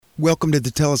Welcome to the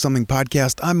Tell Us Something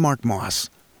podcast. I'm Mark Moss.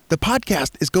 The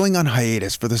podcast is going on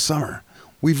hiatus for the summer.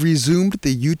 We've resumed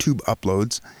the YouTube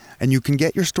uploads, and you can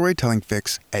get your storytelling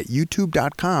fix at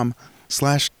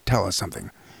youtube.com/tellussomething.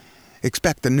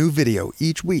 Expect a new video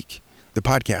each week. The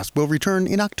podcast will return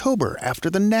in October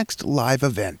after the next live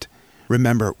event.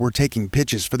 Remember, we're taking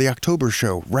pitches for the October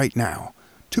show right now.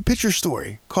 To pitch your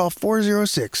story, call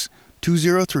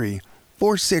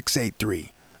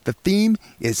 406-203-4683. The theme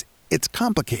is It's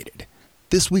Complicated.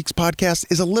 This week's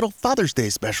podcast is a little Father's Day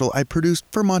special I produced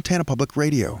for Montana Public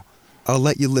Radio. I'll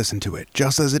let you listen to it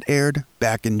just as it aired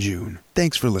back in June.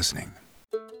 Thanks for listening.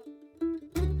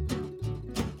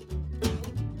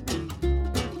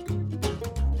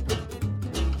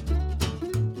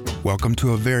 Welcome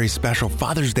to a very special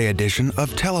Father's Day edition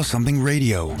of Tell Us Something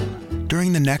Radio.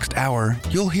 During the next hour,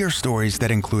 you'll hear stories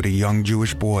that include a young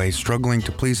Jewish boy struggling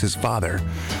to please his father,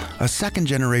 a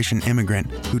second-generation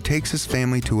immigrant who takes his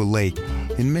family to a lake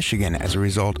in Michigan as a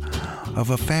result of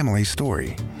a family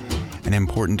story, an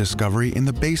important discovery in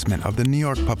the basement of the New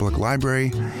York Public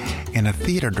Library, and a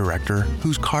theater director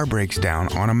whose car breaks down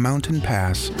on a mountain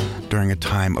pass during a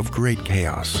time of great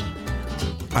chaos.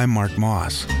 I'm Mark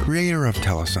Moss, creator of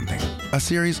Tell Us Something, a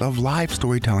series of live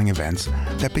storytelling events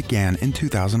that began in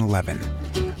 2011.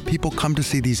 People come to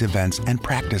see these events and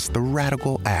practice the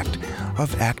radical act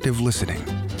of active listening.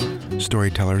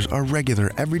 Storytellers are regular,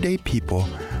 everyday people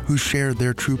who share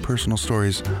their true personal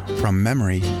stories from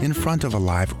memory in front of a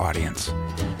live audience.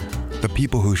 The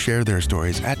people who share their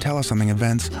stories at Tell Us Something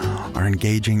events are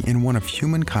engaging in one of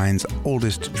humankind's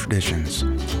oldest traditions,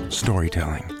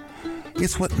 storytelling.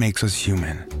 It's what makes us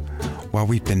human. While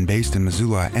we've been based in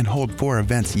Missoula and hold 4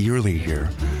 events yearly here,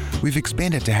 we've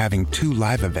expanded to having 2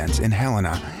 live events in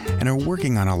Helena and are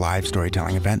working on a live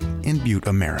storytelling event in Butte,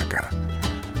 America.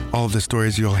 All of the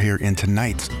stories you'll hear in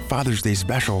tonight's Father's Day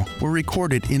special were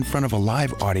recorded in front of a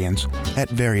live audience at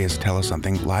various Tell Us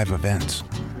Something live events.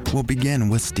 We'll begin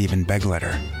with Stephen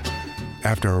Begletter.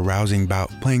 After a rousing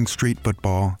bout playing street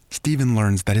football, Stephen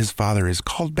learns that his father is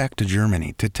called back to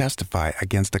Germany to testify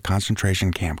against a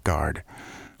concentration camp guard.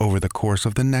 Over the course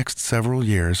of the next several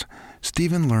years,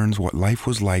 Stephen learns what life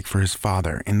was like for his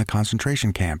father in the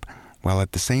concentration camp, while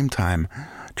at the same time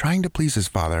trying to please his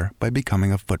father by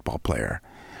becoming a football player.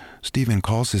 Stephen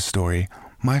calls his story,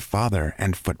 My Father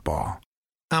and Football.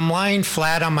 I'm lying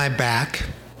flat on my back,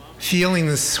 feeling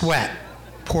the sweat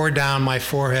pour down my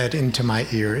forehead into my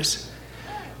ears,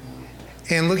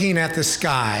 and looking at the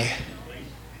sky,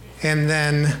 and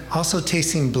then also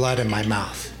tasting blood in my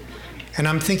mouth. And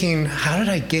I'm thinking, how did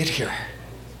I get here?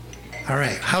 All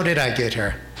right, how did I get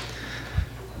here?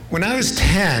 When I was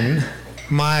 10,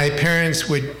 my parents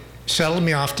would shuttle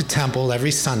me off to Temple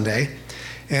every Sunday,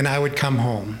 and I would come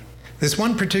home. This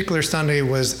one particular Sunday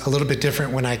was a little bit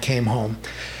different when I came home,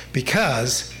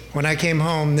 because when I came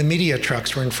home, the media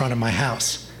trucks were in front of my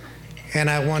house. And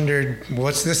I wondered,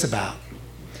 what's this about?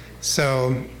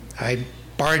 So I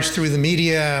barged through the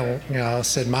media,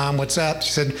 said, Mom, what's up?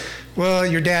 She said, well,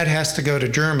 your dad has to go to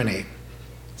Germany.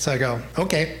 So I go,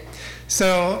 okay.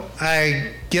 So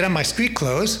I get on my street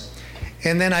clothes,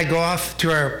 and then I go off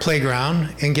to our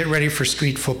playground and get ready for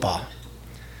street football.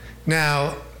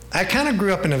 Now, I kind of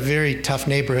grew up in a very tough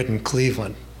neighborhood in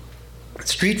Cleveland.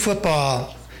 Street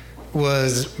football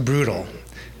was brutal.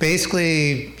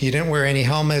 Basically, you didn't wear any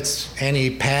helmets,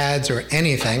 any pads, or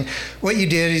anything. What you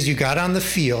did is you got on the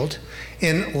field,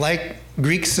 and like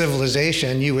Greek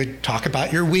civilization, you would talk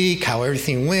about your week, how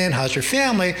everything went, how's your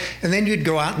family, and then you'd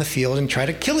go out in the field and try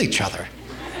to kill each other.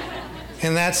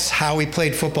 And that's how we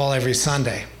played football every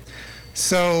Sunday.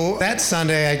 So that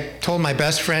Sunday, I told my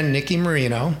best friend, Nicky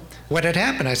Marino, what had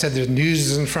happened. I said, the news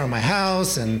is in front of my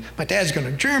house, and my dad's going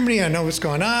to Germany, I know what's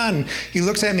going on. And he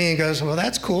looks at me and goes, well,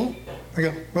 that's cool. I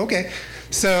go, okay.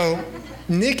 So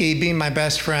Nicky, being my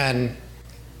best friend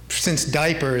since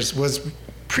diapers, was a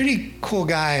pretty cool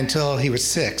guy until he was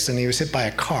 6, and he was hit by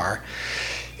a car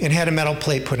and had a metal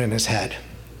plate put in his head,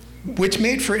 which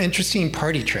made for interesting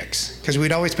party tricks, because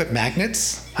we'd always put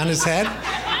magnets on his head.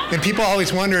 And people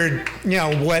always wondered,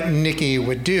 what Nicky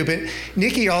would do. But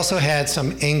Nicky also had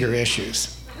some anger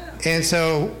issues. And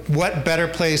so what better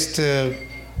place to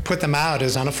put them out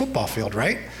is on a football field,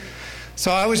 right?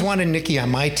 So I always wanted Nicky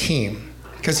on my team,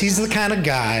 because he's the kind of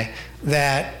guy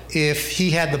that if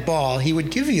he had the ball, he would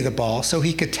give you the ball so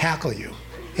he could tackle you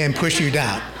and push you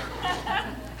down.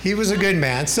 He was a good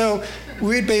man. So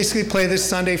we'd basically play this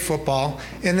Sunday football,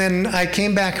 and then I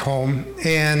came back home,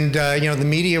 and the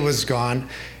media was gone.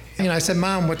 And I said,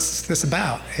 Mom, what's this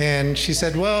about? And she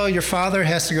said, well, your father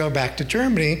has to go back to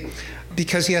Germany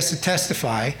because he has to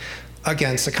testify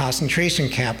against a concentration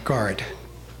camp guard.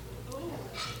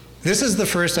 This is the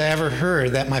first I ever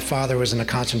heard that my father was in a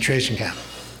concentration camp.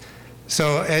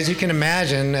 So as you can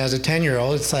imagine, as a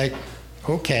 10-year-old, it's like,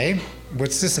 okay,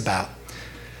 what's this about?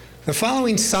 The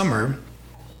following summer,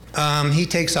 he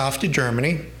takes off to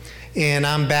Germany, and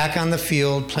I'm back on the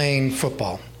field playing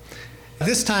football.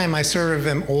 This time I sort of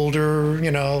am older,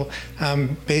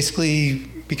 basically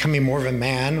becoming more of a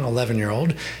man,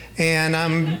 11-year-old, and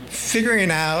I'm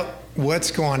figuring out what's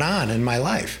going on in my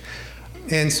life.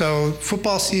 And so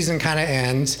football season kind of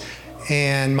ends,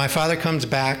 and my father comes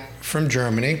back from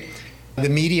Germany. The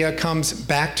media comes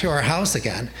back to our house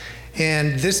again.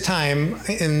 And this time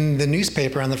in the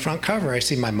newspaper on the front cover, I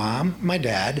see my mom, my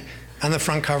dad, on the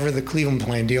front cover of the Cleveland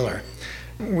Plain Dealer,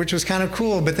 which was kind of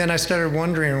cool. But then I started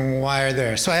wondering why are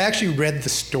there. So I actually read the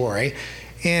story,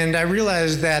 and I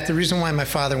realized that the reason why my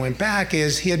father went back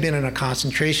is he had been in a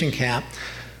concentration camp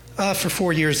for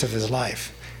 4 years of his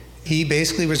life. He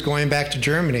basically was going back to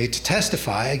Germany to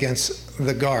testify against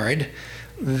the guard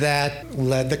that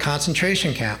led the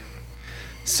concentration camp.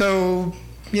 So,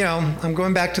 I'm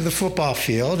going back to the football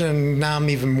field, and now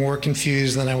I'm even more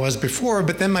confused than I was before.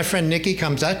 But then my friend Nikki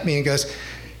comes up to me and goes,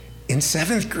 in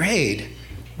 7th grade,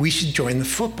 we should join the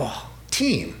football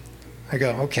team. I go,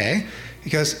 okay.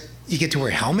 He goes, you get to wear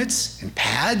helmets and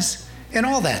pads and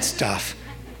all that stuff,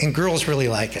 and girls really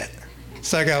like it.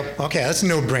 So I go, okay, that's a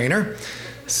no-brainer.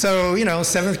 So,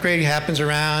 7th grade happens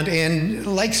around, and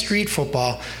like street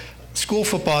football, school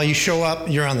football, you show up,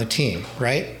 you're on the team,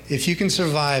 right? If you can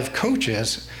survive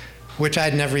coaches, which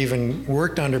I'd never even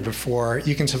worked under before,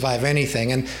 you can survive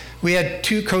anything. And we had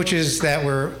 2 coaches that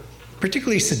were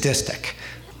particularly sadistic.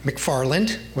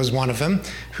 McFarland was one of them,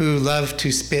 who loved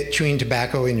to spit chewing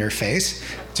tobacco in your face,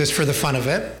 just for the fun of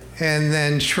it. And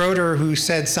then Schroeder, who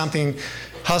said something,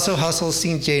 hustle, hustle,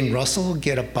 seen Jane Russell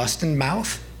get a bustin'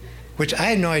 mouth, which I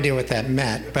had no idea what that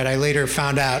meant, but I later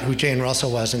found out who Jane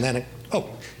Russell was, and then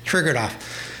triggered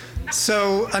off.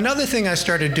 So another thing I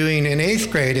started doing in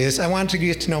 8th grade is I wanted to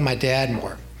get to know my dad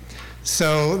more.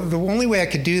 So the only way I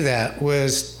could do that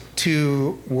was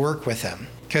to work with him,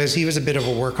 because he was a bit of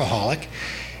a workaholic.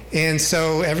 And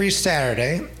so every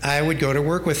Saturday, I would go to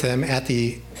work with him at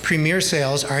the Premier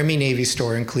Sales Army-Navy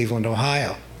store in Cleveland,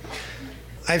 Ohio.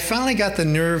 I finally got the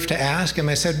nerve to ask him.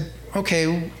 I said,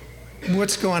 okay,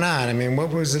 what's going on? I mean, what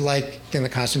was it like in the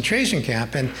concentration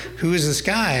camp, and who is this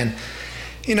guy? And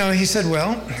he said,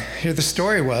 well, here the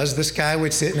story was, this guy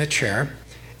would sit in a chair,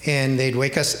 and they'd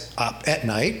wake us up at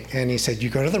night, and he said, you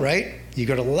go to the right, you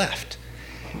go to the left.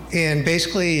 And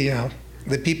basically,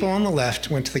 the people on the left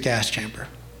went to the gas chamber.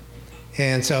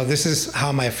 And so this is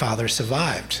how my father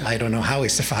survived. I don't know how he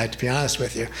survived, to be honest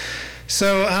with you.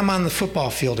 So I'm on the football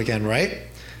field again, right?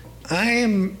 I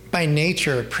am by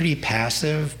nature a pretty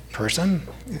passive person.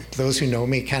 Those who know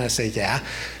me kind of say, yeah.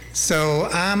 So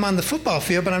I'm on the football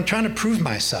field, but I'm trying to prove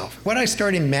myself. What I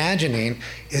start imagining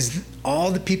is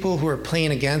all the people who are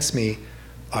playing against me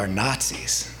are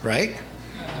Nazis, right?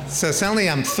 So suddenly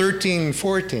I'm 13,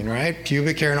 14, right?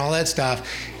 Pubic hair and all that stuff.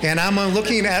 And I'm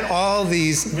looking at all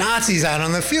these Nazis out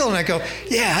on the field, and I go,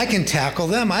 yeah, I can tackle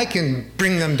them. I can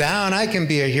bring them down. I can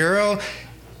be a hero. It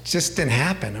just didn't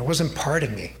happen. It wasn't part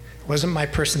of me. It wasn't my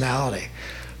personality.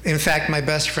 In fact, my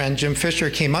best friend, Jim Fisher,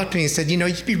 came up to me and said,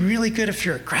 you'd be really good if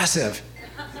you're aggressive.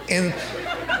 And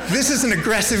this is an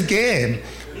aggressive game.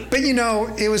 But,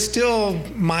 it was still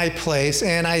my place,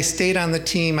 and I stayed on the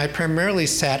team. I primarily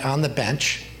sat on the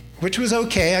bench, which was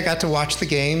okay. I got to watch the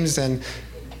games and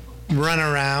run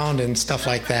around and stuff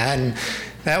like that. And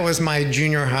that was my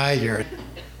junior high year.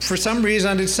 For some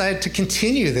reason, I decided to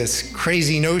continue this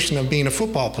crazy notion of being a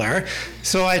football player.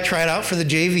 So I tried out for the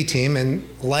JV team, and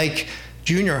like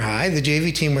junior high, the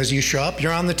JV team was you show up,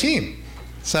 you're on the team.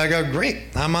 So I go, great,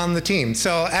 I'm on the team.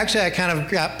 So actually I kind of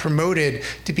got promoted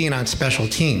to being on special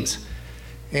teams.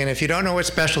 And if you don't know what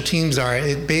special teams are,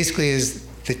 it basically is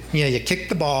that, you kick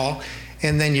the ball,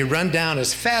 and then you run down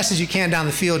as fast as you can down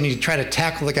the field, and you try to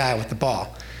tackle the guy with the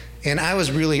ball. And I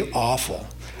was really awful.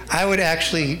 I would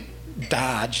actually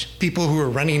dodge people who were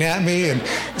running at me, and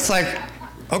it's like,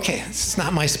 okay, it's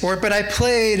not my sport, but I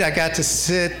played. I got to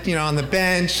sit, on the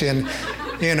bench, and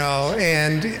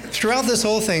and throughout this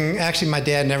whole thing, actually, my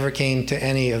dad never came to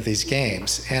any of these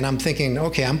games. And I'm thinking,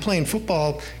 okay, I'm playing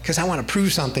football because I want to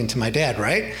prove something to my dad,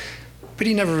 right? But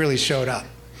he never really showed up,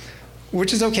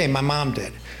 which is okay. My mom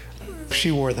did.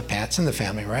 She wore the pats in the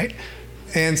family, right?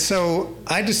 And so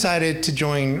I decided to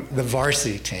join the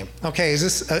varsity team. Okay, is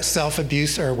this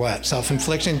self-abuse or what?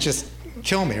 Self-infliction? Just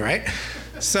kill me, right?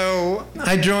 So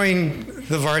I joined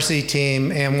the varsity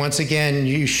team, and once again,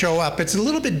 you show up. It's a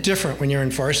little bit different when you're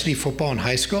in varsity football in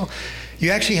high school.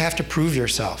 You actually have to prove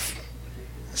yourself.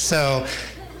 So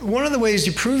one of the ways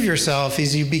you prove yourself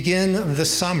is you begin the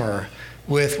summer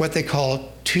with what they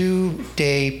call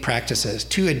 2-day practices,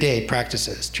 2-a-day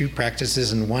practices, 2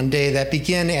 practices in one day that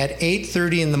begin at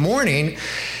 8:30 in the morning.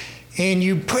 And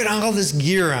you put all this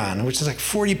gear on, which is like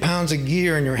 40 pounds of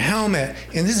gear in your helmet.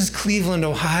 And this is Cleveland,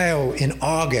 Ohio in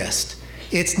August.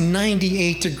 It's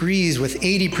 98 degrees with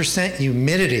 80%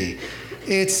 humidity.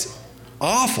 It's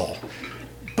awful.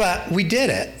 But we did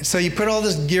it. So you put all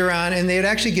this gear on, and they'd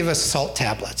actually give us salt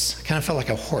tablets. It kind of felt like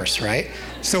a horse, right?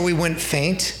 So we wouldn't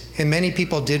faint, and many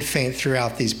people did faint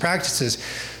throughout these practices.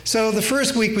 So the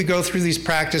first week we go through these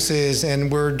practices,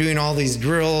 and we're doing all these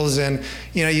drills, and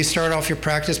you start off your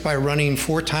practice by running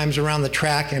 4 times around the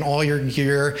track in all your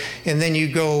gear, and then you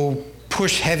go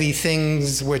push heavy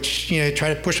things, which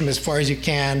try to push them as far as you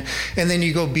can, and then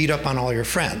you go beat up on all your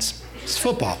friends. It's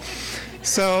football.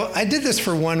 So I did this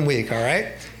for 1 week, all right?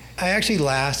 I actually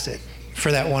lasted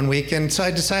for that 1 week, and so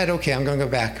I decided, okay, I'm going to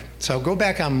go back. So I'll go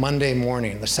back on Monday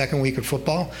morning, the second week of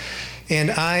football,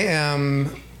 and I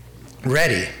am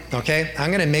ready, okay? I'm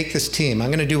going to make this team. I'm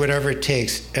going to do whatever it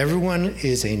takes. Everyone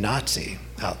is a Nazi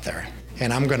out there,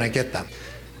 and I'm going to get them.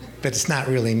 But it's not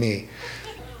really me.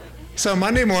 So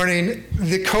Monday morning,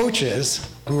 the coaches,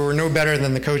 who were no better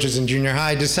than the coaches in junior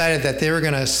high, decided that they were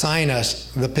going to assign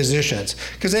us the positions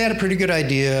because they had a pretty good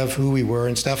idea of who we were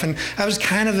and stuff. And I was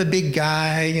kind of a big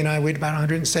guy. I weighed about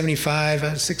 175,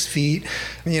 I was 6 feet.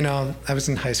 I was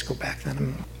in high school back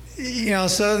then.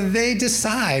 So they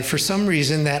decide for some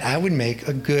reason that I would make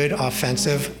a good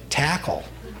offensive tackle.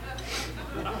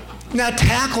 Now,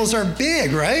 tackles are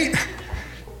big, right?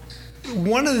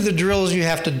 One of the drills you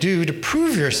have to do to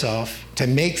prove yourself to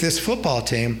make this football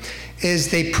team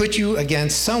is they put you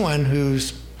against someone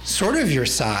who's sort of your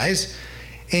size,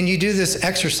 and you do this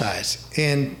exercise.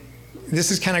 And this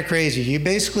is kind of crazy. You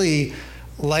basically,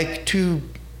 like 2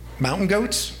 mountain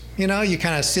goats, you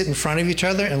kind of sit in front of each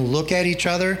other and look at each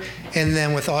other, and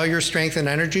then with all your strength and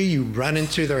energy, you run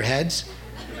into their heads.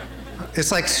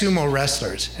 It's like sumo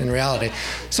wrestlers in reality.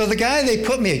 So the guy they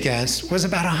put me against was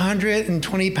about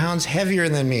 120 pounds heavier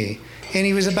than me, and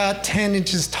he was about 10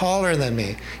 inches taller than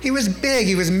me. He was big,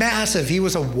 he was massive, he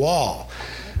was a wall.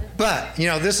 But,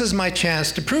 this is my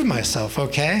chance to prove myself,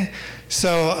 okay?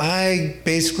 So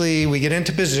we get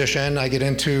into position, I get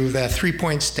into that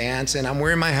 3-point stance, and I'm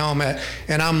wearing my helmet,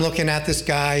 and I'm looking at this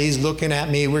guy, he's looking at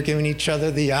me, we're giving each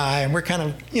other the eye, and we're kind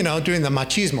of, doing the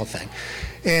machismo thing.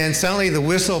 And suddenly the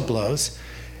whistle blows,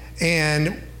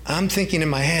 and I'm thinking in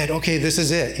my head, okay, this is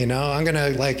it, I'm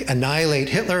gonna annihilate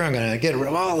Hitler, I'm gonna get rid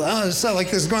of all this,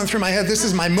 this is going through my head, this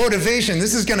is my motivation,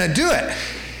 this is gonna do it.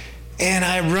 And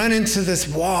I run into this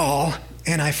wall,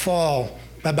 and I fall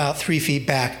about 3 feet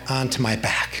back onto my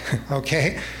back,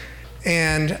 okay?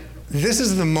 And this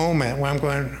is the moment where I'm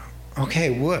going, okay,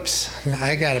 whoops,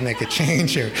 I gotta make a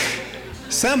change here.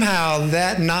 Somehow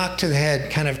that knock to the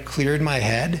head kind of cleared my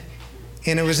head.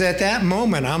 And it was at that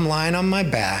moment I'm lying on my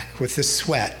back with the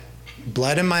sweat,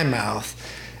 blood in my mouth,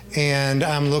 and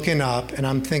I'm looking up and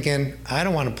I'm thinking, I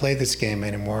don't want to play this game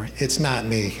anymore. It's not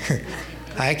me.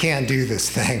 I can't do this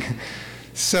thing.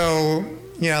 So,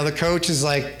 the coach is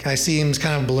I see him's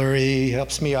kind of blurry, he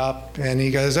helps me up, and he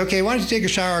goes, okay, why don't you take a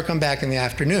shower, I'll come back in the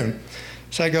afternoon.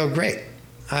 So I go, great.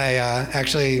 I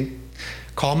actually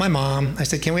called my mom. I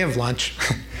said, can we have lunch?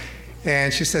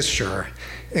 And she says, sure.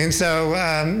 And so,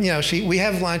 we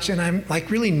have lunch, and I'm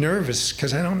really nervous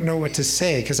because I don't know what to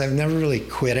say because I've never really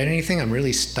quit anything. I'm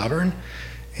really stubborn.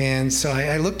 And so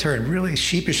I looked at her really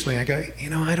sheepishly. I go,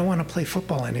 I don't want to play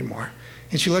football anymore.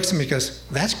 And she looks at me and goes,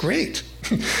 that's great.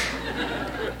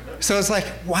 So it's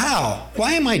wow,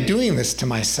 why am I doing this to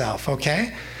myself,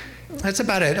 okay? That's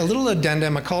about it. A little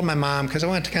addendum. I called my mom because I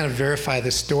wanted to kind of verify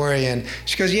the story. And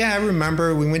she goes, yeah, I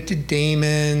remember we went to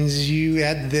Damon's, you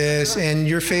had this, and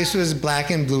your face was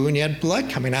black and blue, and you had blood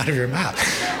coming out of your mouth.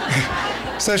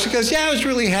 So she goes, yeah, I was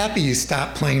really happy you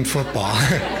stopped playing football.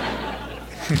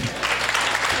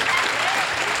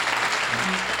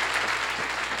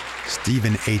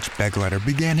 Stephen H. Begleiter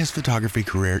began his photography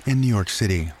career in New York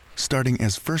City, starting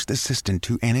as first assistant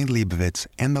to Annie Leibovitz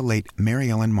and the late Mary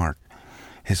Ellen Mark.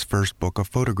 His first book of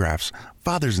photographs,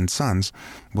 Fathers and Sons,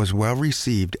 was well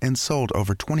received and sold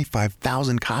over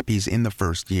 25,000 copies in the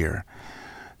first year.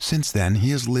 Since then, he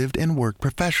has lived and worked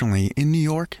professionally in New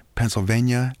York,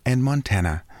 Pennsylvania, and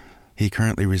Montana. He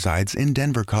currently resides in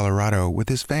Denver, Colorado with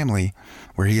his family,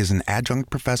 where he is an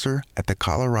adjunct professor at the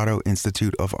Colorado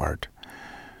Institute of Art.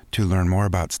 To learn more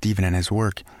about Stephen and his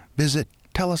work, visit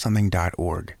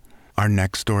tellussomething.org. Our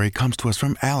next story comes to us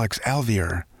from Alex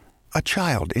Alvier. A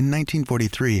child in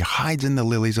 1943 hides in the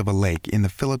lilies of a lake in the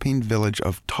Philippine village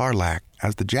of Tarlac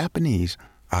as the Japanese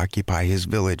occupy his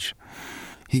village.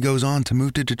 He goes on to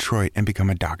move to Detroit and become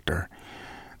a doctor.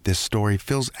 This story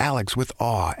fills Alex with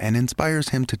awe and inspires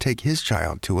him to take his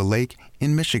child to a lake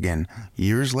in Michigan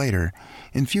years later,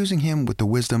 infusing him with the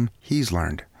wisdom he's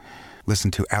learned.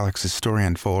 Listen to Alex's story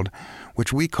unfold,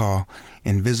 which we call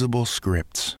Invisible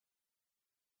Scripts.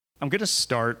 I'm going to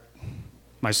start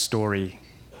my story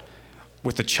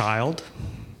with a child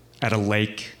at a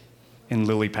lake in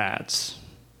lily pads.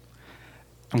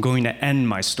 I'm going to end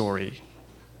my story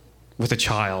with a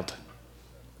child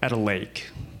at a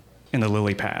lake in the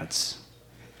lily pads.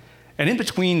 And in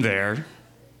between there's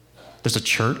a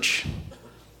church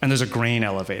and there's a grain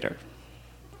elevator.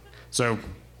 So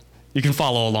you can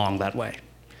follow along that way.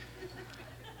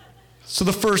 So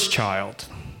the first child,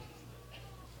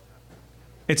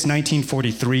 it's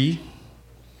 1943.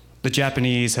 The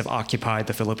Japanese have occupied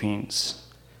the Philippines.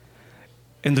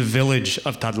 In the village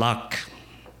of Tadlak,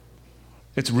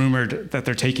 it's rumored that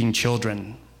they're taking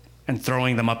children and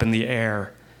throwing them up in the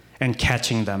air and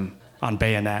catching them on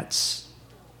bayonets.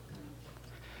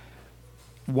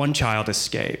 One child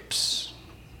escapes.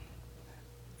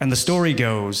 And the story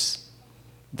goes,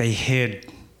 they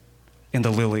hid in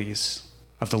the lilies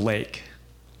of the lake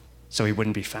so he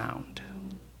wouldn't be found.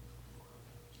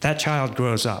 That child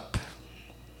grows up.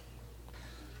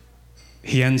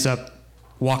 He ends up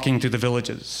walking through the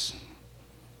villages.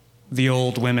 The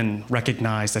old women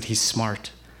recognize that he's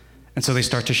smart, and so they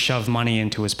start to shove money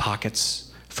into his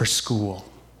pockets for school.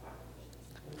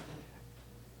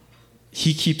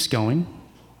 He keeps going.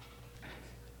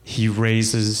 He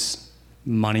raises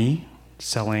money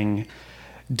selling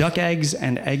duck eggs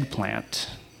and eggplant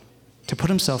to put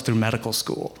himself through medical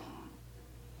school.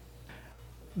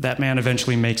 That man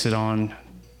eventually makes it on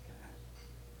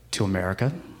to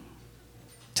America,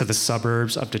 to the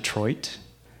suburbs of Detroit,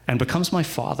 and becomes my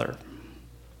father.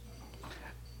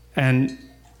 And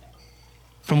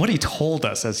from what he told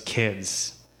us as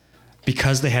kids,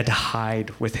 because they had to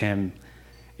hide with him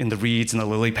in the reeds and the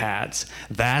lily pads,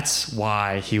 that's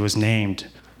why he was named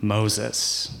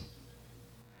Moses.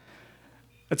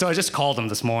 And so I just called him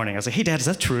this morning. I was like, hey, Dad, is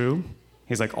that true?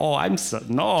 He's like,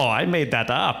 no, I made that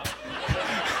up.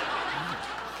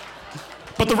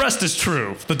 But the rest is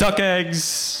true. The duck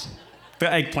eggs,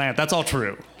 the eggplant, that's all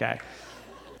true, okay?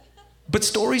 But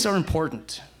stories are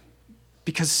important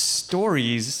because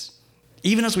stories,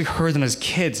 even as we heard them as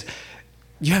kids,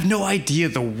 you have no idea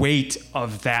the weight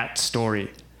of that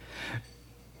story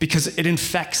because it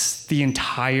infects the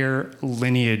entire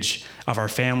lineage of our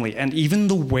family and even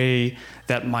the way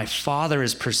that my father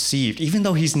is perceived. Even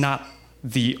though he's not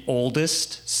the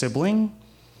oldest sibling,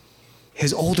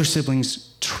 his older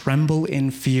siblings tremble in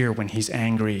fear when he's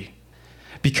angry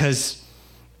because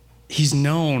he's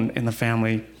known in the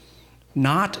family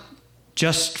not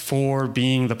just for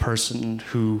being the person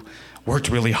who worked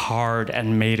really hard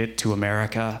and made it to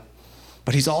America,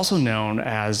 but he's also known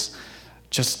as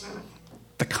just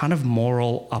the kind of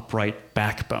moral, upright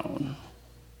backbone.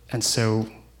 And so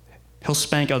he'll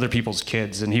spank other people's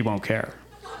kids and he won't care.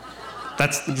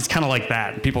 He's kind of like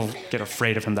that. People get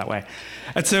afraid of him that way.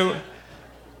 And so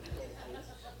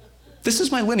this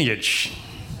is my lineage.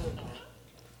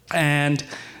 And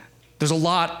there's a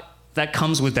lot that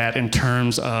comes with that in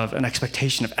terms of an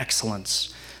expectation of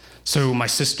excellence. So my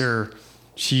sister,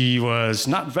 she was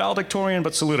not valedictorian,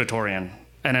 but salutatorian.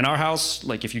 And in our house,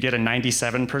 like if you get a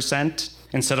 97%,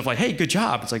 instead of like, hey, good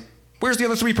job, it's like, where's the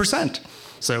other 3%?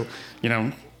 So,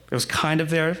 it was kind of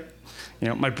there.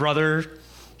 My brother,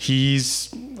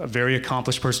 he's a very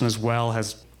accomplished person as well,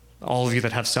 has all of you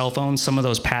that have cell phones, some of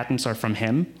those patents are from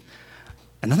him.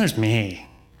 And then there's me.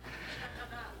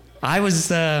 I was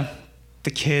the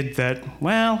kid that,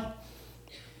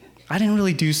 I didn't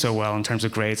really do so well in terms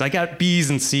of grades. I got B's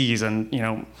and C's, and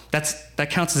that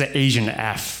counts as an Asian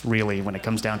F, really, when it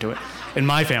comes down to it, in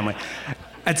my family.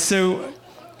 And so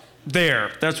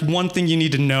that's one thing you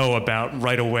need to know about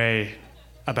right away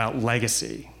about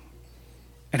legacy.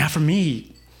 And now for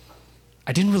me,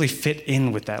 I didn't really fit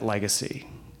in with that legacy.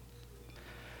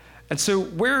 And so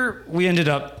where we ended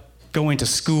up going to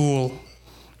school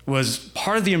was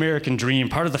part of the American dream,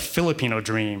 part of the Filipino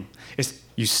dream, is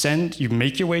you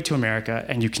make your way to America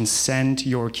and you can send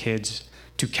your kids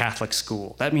to Catholic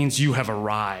school. That means you have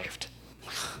arrived.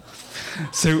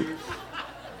 So,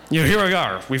 here we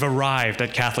are. We've arrived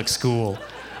at Catholic school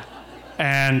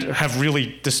and have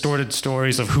really distorted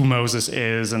stories of who Moses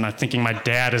is, and I'm thinking my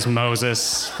dad is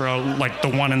Moses, for like the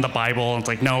one in the Bible, and it's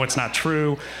like, no, it's not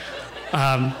true.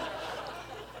 And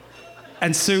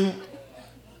so,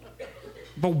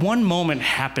 but one moment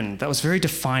happened that was very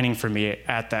defining for me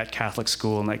at that Catholic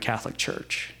school and that Catholic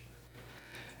church.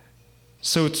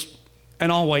 So it's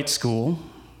an all-white school.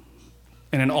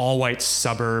 in an all-white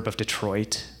suburb of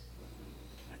Detroit.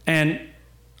 And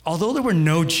although there were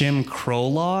no Jim Crow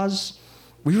laws,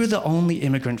 we were the only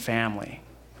immigrant family.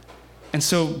 And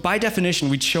so by definition,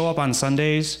 we'd show up on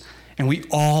Sundays and we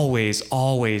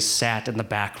always sat in the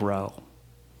back row.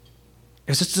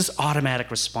 It was just this automatic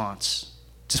response,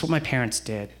 just what my parents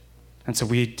did. And so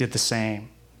we did the same.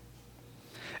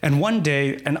 And one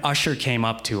day, an usher came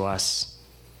up to us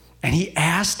and he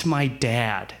asked my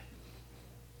dad,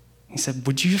 he said,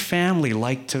 would your family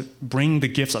like to bring the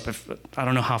gifts up? I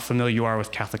don't know how familiar you are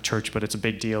with Catholic Church, but it's a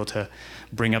big deal to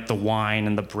bring up the wine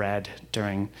and the bread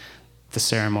during the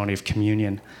ceremony of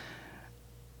communion.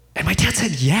 And my dad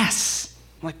said yes.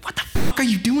 I'm like, what the fuck are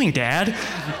you doing, Dad?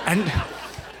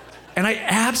 And I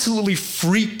absolutely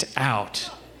freaked out.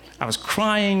 I was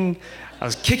crying, I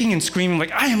was kicking and screaming,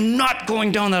 like, I am not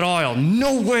going down that aisle,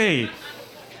 no way.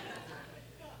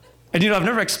 And I've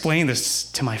never explained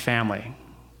this to my family.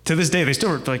 To this day, they still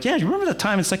were like, yeah, you remember that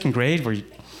time in second grade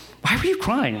why were you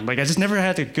crying? Like, I just never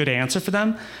had a good answer for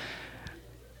them.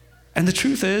 And the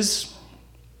truth is,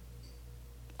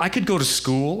 I could go to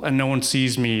school and no one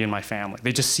sees me and my family.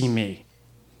 They just see me.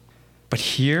 But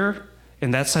here, in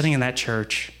that setting, in that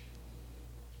church,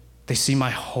 they see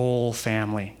my whole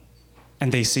family.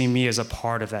 And they see me as a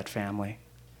part of that family.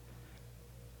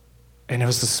 And it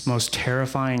was the most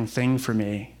terrifying thing for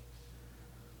me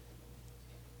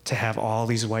to have all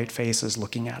these white faces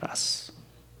looking at us.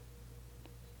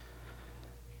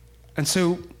 And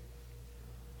so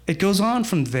it goes on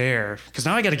from there, because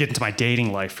now I got to get into my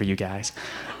dating life for you guys.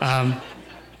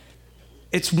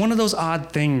 It's one of those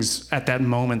odd things at that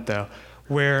moment, though,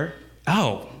 where,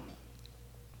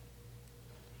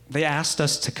 they asked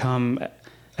us to come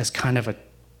as kind of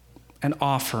an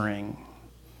offering,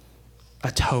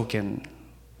 a token,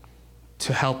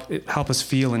 to help us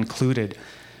feel included.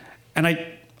 And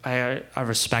I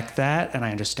respect that and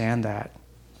I understand that.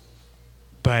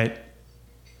 But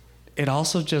it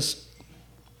also just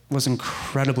was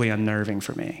incredibly unnerving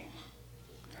for me.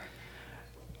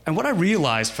 And what I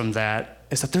realized from that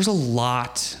is that there's a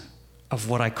lot of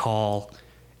what I call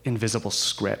invisible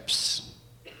scripts.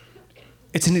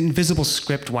 It's an invisible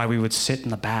script why we would sit in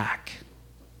the back.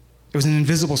 It was an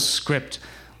invisible script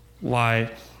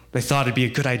why they thought it'd be a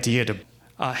good idea to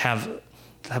have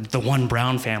the one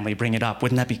Brown family bring it up.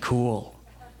 Wouldn't that be cool,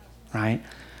 right?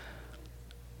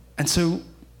 And so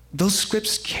those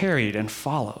scripts carried and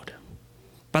followed.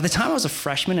 By the time I was a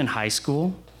freshman in high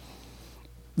school,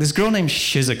 this girl named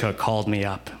Shizuka called me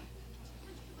up.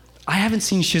 I haven't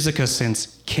seen Shizuka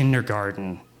since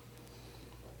kindergarten,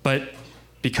 but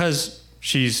because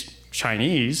she's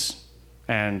Chinese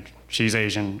and she's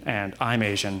Asian and I'm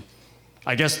Asian,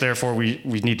 I guess therefore we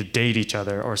need to date each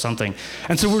other or something.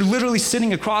 And so we're literally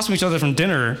sitting across from each other from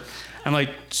dinner. I'm like,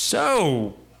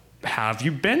 so how have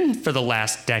you been for the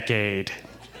last decade?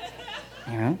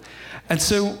 You know? And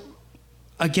so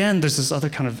again, there's this other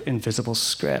kind of invisible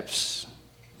scripts.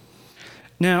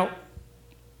 Now,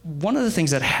 one of the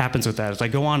things that happens with that is I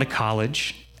go on to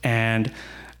college, and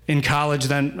in college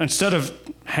then, instead of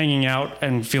hanging out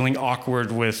and feeling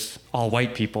awkward with all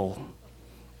white people,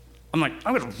 I'm like,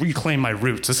 I'm gonna reclaim my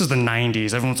roots. This is the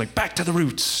 90s. Everyone's like, back to the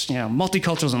roots,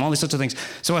 multiculturalism, all these sorts of things.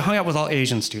 So I hung out with all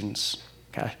Asian students,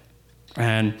 okay?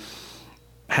 And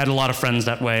had a lot of friends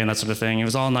that way and that sort of thing. It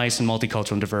was all nice and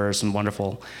multicultural and diverse and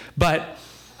wonderful. But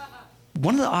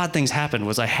one of the odd things happened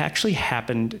was I actually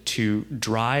happened to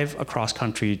drive across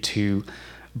country to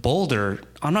Boulder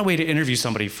on my way to interview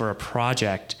somebody for a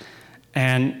project.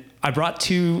 And I brought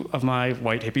 2 of my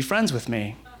white hippie friends with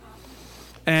me.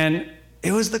 And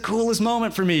it was the coolest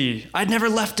moment for me. I'd never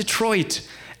left Detroit.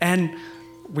 And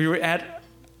we were at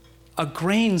a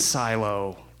grain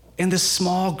silo in this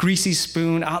small greasy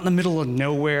spoon out in the middle of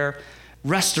nowhere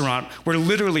restaurant where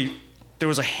literally there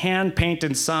was a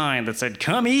hand-painted sign that said,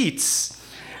 "Come eats."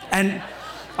 And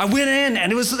I went in,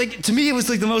 and it was like, to me, it was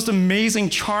like the most amazing,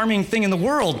 charming thing in the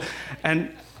world.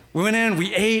 And we went in,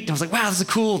 we ate, and I was like, wow,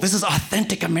 this is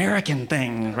authentic American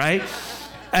thing, right?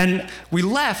 And we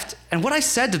left, and what I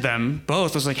said to them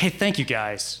both was like, hey, thank you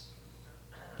guys.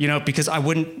 Because I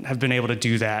wouldn't have been able to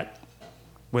do that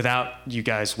without you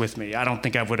guys with me. I don't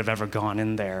think I would have ever gone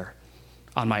in there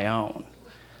on my own.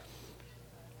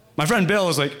 My friend Bill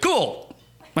was like, cool.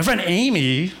 My friend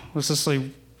Amy was just like,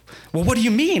 well, what do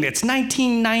you mean? It's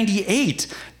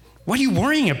 1998. What are you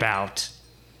worrying about?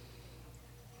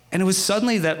 And it was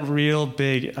suddenly that real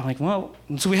big, I'm like, well,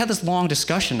 so we had this long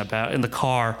discussion in the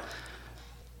car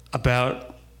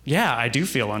about, yeah, I do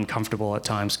feel uncomfortable at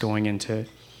times going into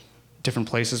different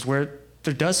places where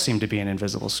there does seem to be an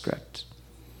invisible script.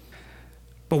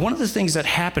 But one of the things that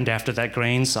happened after that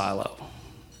grain silo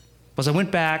was I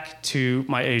went back to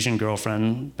my Asian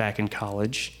girlfriend back in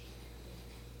college,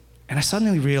 and I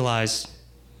suddenly realized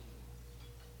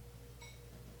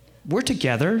we're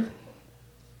together,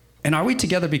 and are we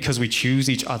together because we choose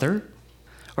each other?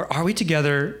 Or are we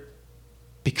together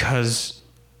because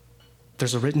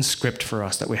there's a written script for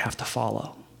us that we have to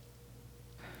follow?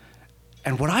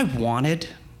 And what I wanted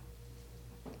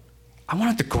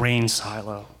the grain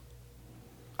silo.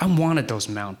 I wanted those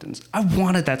mountains. I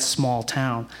wanted that small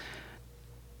town.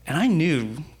 And I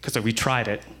knew, because we tried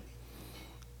it,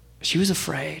 she was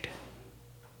afraid.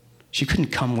 She couldn't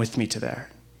come with me to there.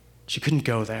 She couldn't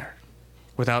go there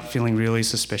without feeling really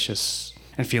suspicious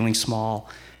and feeling small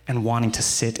and wanting to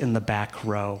sit in the back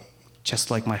row,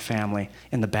 just like my family,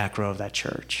 in the back row of that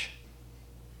church.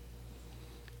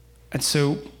 And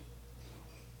so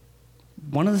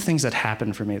one of the things that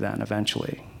happened for me then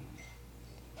eventually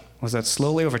was that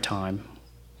slowly over time,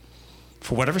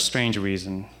 for whatever strange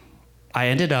reason, I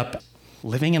ended up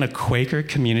living in a Quaker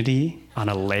community on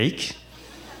a lake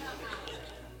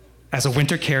as a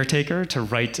winter caretaker to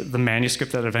write the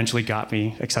manuscript that eventually got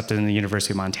me accepted in the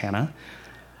University of Montana.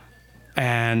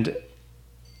 And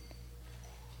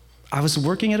I was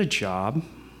working at a job,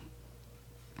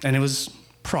 and it was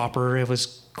proper, it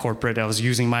was corporate, I was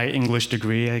using my English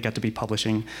degree, I got to be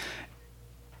publishing.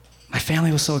 My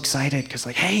family was so excited, because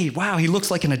like, hey, wow, he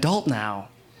looks like an adult now.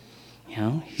 You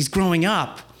know, he's growing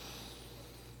up.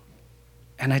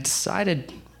 And I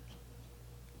decided,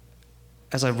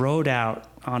 as I rowed out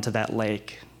onto that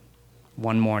lake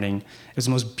one morning, it was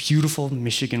the most beautiful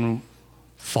Michigan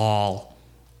fall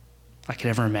I could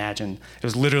ever imagine. It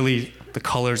was literally the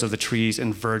colors of the trees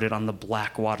inverted on the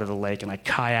black water of the lake, and I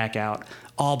kayak out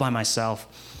all by myself.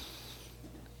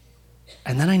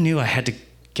 And then I knew I had to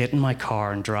get in my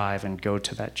car and drive and go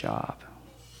to that job.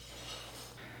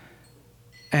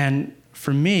 And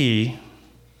for me,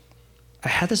 I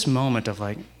had this moment of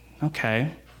like,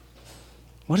 okay,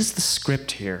 what is the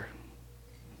script here?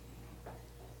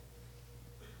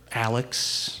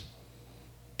 Alex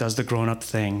does the grown-up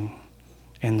thing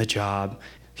in the job.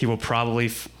 He will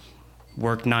probably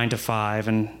work 9 to 5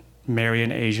 and marry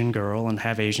an Asian girl and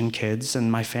have Asian kids,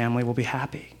 and my family will be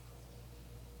happy.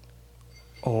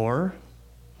 Or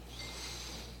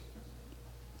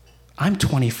I'm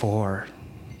 24.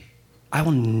 I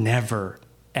will never,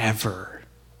 ever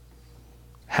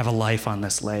have a life on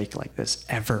this lake like this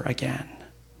ever again.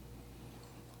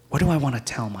 What do I want to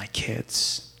tell my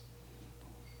kids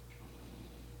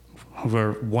who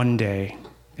are one day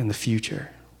in the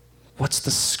future? What's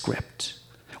the script?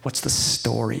 What's the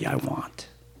story I want?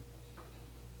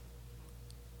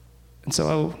 And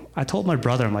so I told my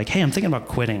brother, I'm like, hey, I'm thinking about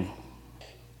quitting.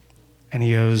 And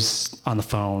he goes on the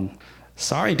phone,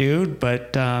 sorry, dude,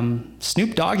 but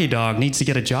Snoop Doggy Dogg needs to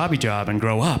get a jobby job and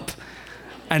grow up.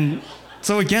 And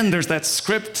so again, there's that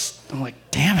script. I'm like,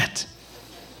 damn it.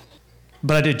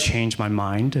 But I did change my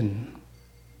mind, and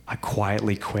I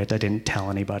quietly quit. I didn't tell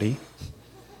anybody.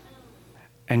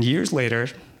 And years later,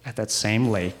 at that same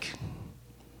lake,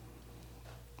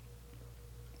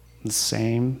 the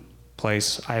same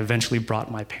place I eventually brought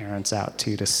my parents out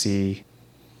to see,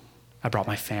 I brought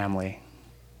my family.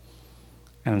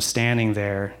 And I'm standing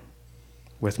there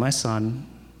with my son,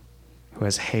 who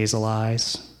has hazel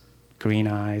eyes, green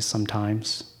eyes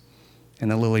sometimes, in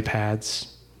the lily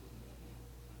pads,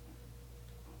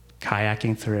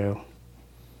 kayaking through.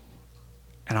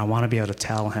 And I want to be able to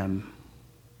tell him,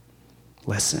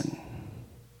 listen,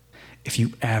 if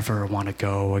you ever want to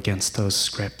go against those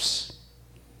scripts,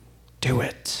 do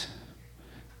it,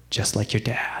 just like your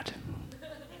dad.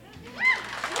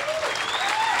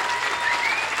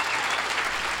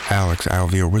 Alex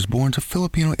Alvear was born to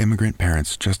Filipino immigrant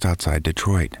parents just outside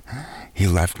Detroit. He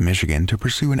left Michigan to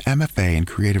pursue an MFA in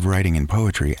creative writing and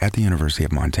poetry at the University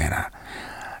of Montana.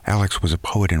 Alex was a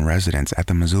poet in residence at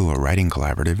the Missoula Writing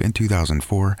Collaborative in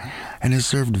 2004 and has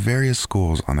served various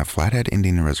schools on the Flathead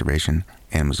Indian Reservation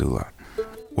in Missoula.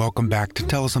 Welcome back to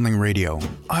Tell Us Something Radio.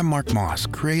 I'm Mark Moss,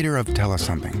 creator of Tell Us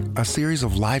Something, a series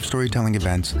of live storytelling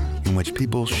events in which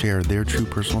people share their true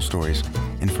personal stories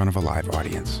in front of a live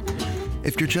audience.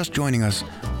 If you're just joining us,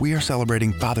 we are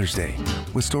celebrating Father's Day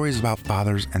with stories about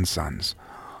fathers and sons.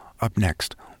 Up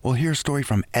next, we'll hear a story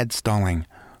from Ed Stalling,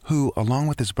 who, along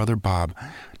with his brother Bob,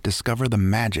 discover the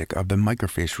magic of the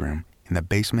microfiche room in the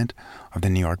basement of the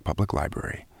New York Public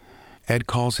Library. Ed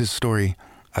calls his story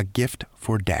A Gift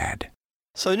for Dad.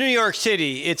 So New York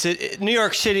City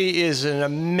is an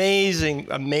amazing,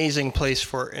 amazing place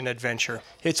for an adventure.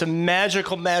 It's a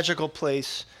magical, magical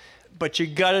place. but you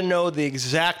got to know the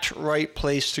exact right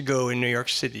place to go in New York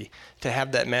City to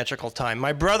have that magical time.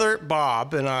 My brother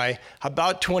Bob and I,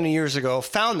 about 20 years ago,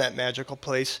 found that magical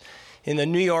place in the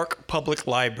New York Public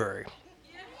Library.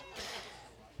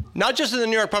 Not just in the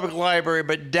New York Public Library,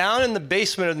 but down in the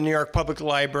basement of the New York Public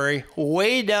Library,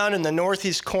 way down in the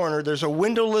northeast corner, there's a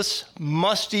windowless,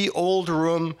 musty old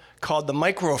room called the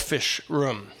Microfiche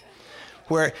Room.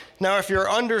 Where, now if you're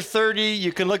under 30,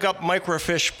 you can look up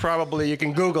microfiche probably, you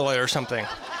can Google it or something.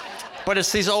 But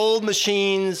it's these old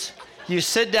machines, you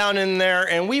sit down in there,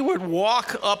 and we would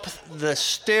walk up the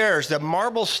stairs, the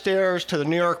marble stairs to the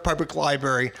New York Public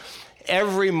Library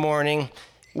every morning,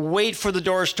 wait for the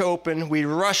doors to open. We'd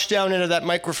rush down into that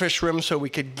microfiche room so we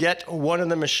could get one of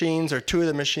the machines or two of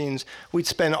the machines. We'd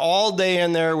spend all day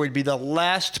in there. We'd be the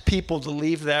last people to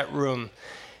leave that room.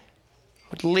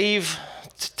 We'd leave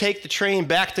to take the train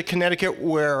back to Connecticut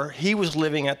where he was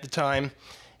living at the time,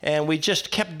 and we just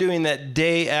kept doing that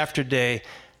day after day.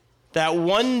 That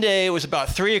one day, it was about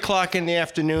 3 o'clock in the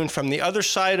afternoon, from the other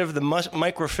side of the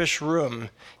microfiche room,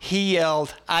 he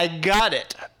yelled, "I got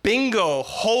it! Bingo!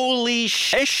 Holy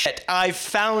shit! I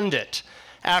found it!"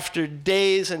 After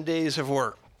days and days of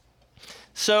work.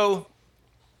 So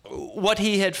what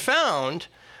he had found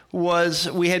was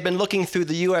we had been looking through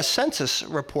the U.S. Census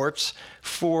reports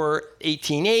for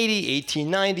 1880,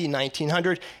 1890,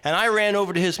 1900, and I ran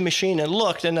over to his machine and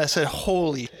looked, and I said,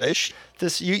 "Holy shit,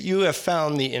 you have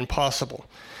found the impossible."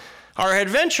 Our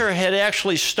adventure had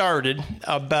actually started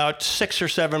about 6 or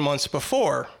 7 months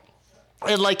before,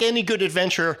 and like any good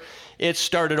adventure, it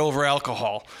started over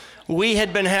alcohol. We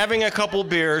had been having a couple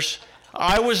beers.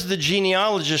 I was the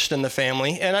genealogist in the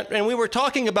family, and we were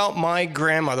talking about my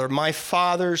grandmother, my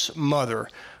father's mother,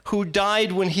 who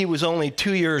died when he was only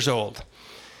 2 years old.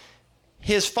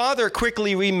 His father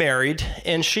quickly remarried,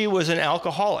 and she was an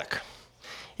alcoholic.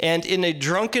 And in a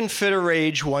drunken fit of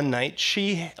rage one night,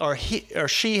 she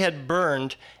had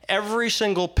burned every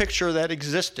single picture that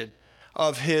existed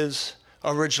of his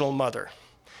original mother.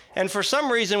 And for some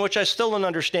reason, which I still don't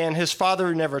understand, his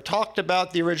father never talked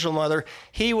about the original mother.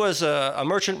 He was a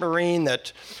merchant marine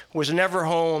that was never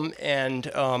home and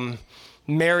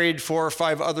married 4 or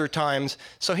 5 other times.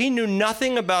 So he knew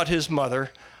nothing about his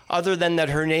mother other than that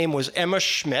her name was Emma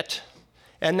Schmidt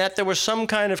and that there was some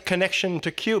kind of connection to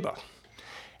Cuba.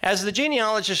 As the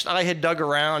genealogist, I had dug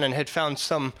around and had found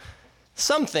some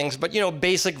things, but,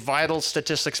 basic vital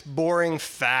statistics, boring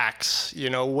facts,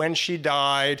 when she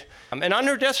died. And on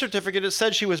her death certificate, it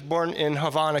said she was born in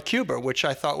Havana, Cuba, which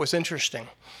I thought was interesting.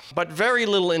 But very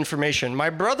little information. My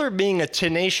brother, being a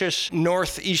tenacious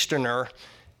Northeasterner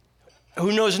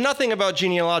who knows nothing about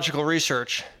genealogical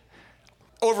research,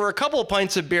 over a couple of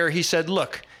pints of beer, he said,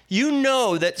 "Look, you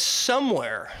know that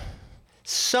somewhere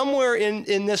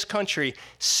in this country,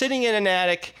 sitting in an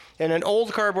attic in an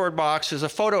old cardboard box, is a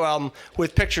photo album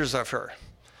with pictures of her.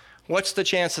 What's the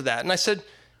chance of that?" And I said,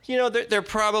 there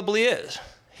probably is.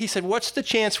 He said, "What's the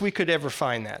chance we could ever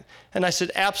find that?" And I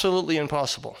said, "Absolutely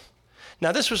impossible."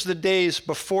 Now, this was the days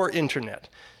before internet.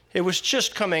 It was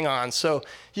just coming on, so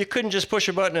you couldn't just push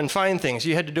a button and find things.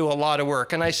 You had to do a lot of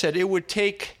work. And I said it would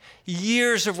take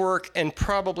years of work and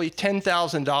probably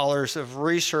 $10,000 of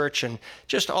research and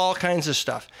just all kinds of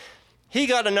stuff. He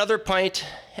got another pint,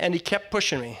 and he kept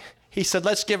pushing me. He said,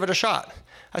 "Let's give it a shot."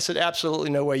 I said, "Absolutely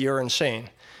no way, you're insane."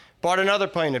 Bought another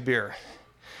pint of beer.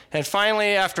 And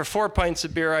finally, after 4 pints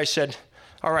of beer, I said,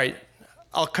 "All right,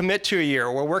 I'll commit to a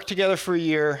year. We'll work together for a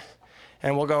year,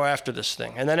 and we'll go after this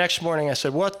thing." And the next morning, I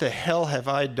said, "What the hell have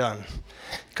I done?"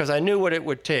 Because I knew what it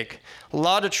would take. A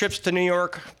lot of trips to New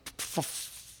York,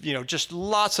 just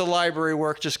lots of library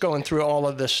work, just going through all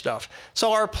of this stuff.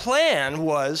 So our plan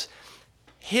was,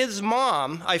 his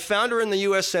mom, I found her in the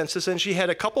U.S. Census, and she had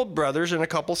a couple brothers and a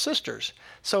couple sisters.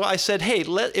 So I said, hey,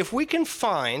 if we can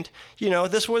find,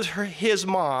 this was his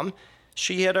mom,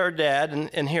 she had our dad,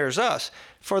 and here's us.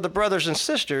 For the brothers and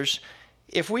sisters,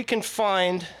 if we can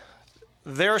find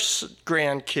their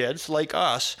grandkids, like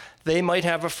us, they might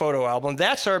have a photo album.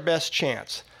 That's our best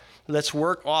chance. Let's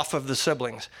work off of the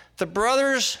siblings. The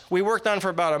brothers, we worked on for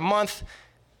about a month.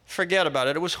 Forget about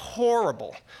it. It was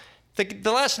horrible.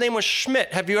 The last name was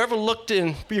Schmidt. Have you ever looked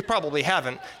in? You probably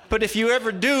haven't. But if you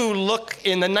ever do, look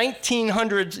in the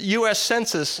 1900s U.S.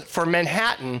 Census for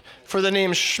Manhattan for the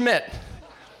name Schmidt.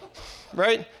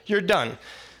 Right? You're done.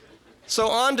 So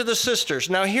on to the sisters.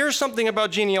 Now here's something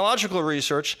about genealogical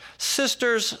research.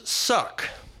 Sisters suck.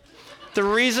 The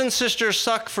reason sisters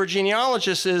suck for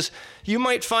genealogists is you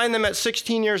might find them at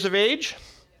 16 years of age.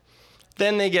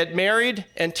 Then they get married,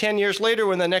 and 10 years later,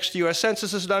 when the next U.S.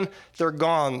 Census is done, they're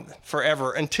gone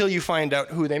forever until you find out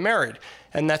who they married.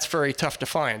 And that's very tough to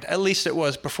find. At least it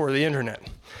was before the internet.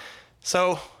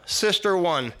 So, Sister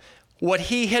 1, what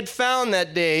he had found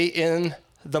that day in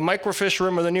the microfiche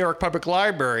room of the New York Public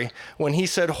Library, when he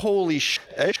said, holy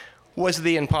shit, was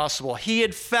the impossible. He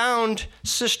had found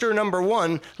Sister number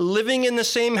 1 living in the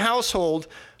same household,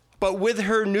 but with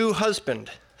her new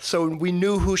husband. So we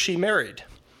knew who she married,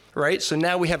 right? So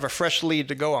now we have a fresh lead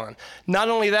to go on. Not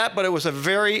only that, but it was a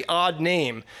very odd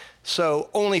name. So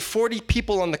only 40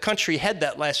 people in the country had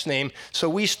that last name, so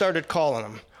we started calling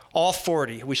them. All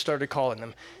 40, we started calling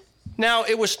them. Now,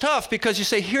 it was tough because you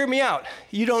say, hear me out.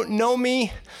 You don't know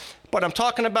me, but I'm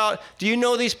talking about, do you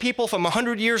know these people from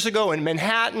 100 years ago in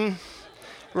Manhattan,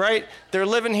 right? They're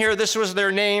living here, this was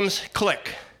their names,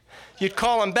 click. You'd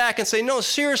call them back and say, no,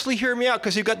 seriously, hear me out,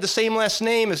 because you've got the same last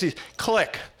name as these,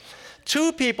 click.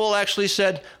 2 people actually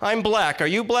said, I'm black. Are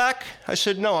you black? I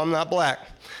said, no, I'm not black.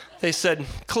 They said,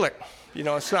 click.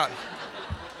 It's not.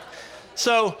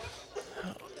 So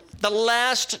the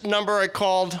last number I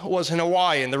called was in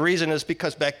Hawaii, and the reason is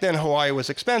because back then Hawaii was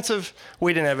expensive.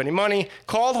 We didn't have any money.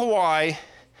 Called Hawaii,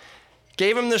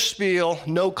 gave him the spiel,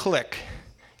 no click.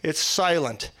 It's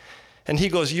silent. And he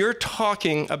goes, you're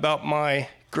talking about my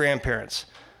grandparents,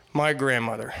 my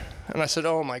grandmother. And I said,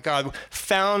 oh my God,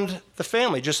 found the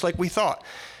family just like we thought.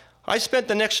 I spent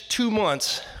the next 2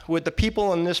 months with the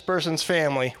people in this person's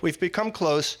family. We've become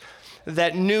close,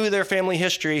 that knew their family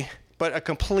history, but a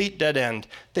complete dead end.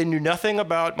 They knew nothing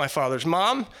about my father's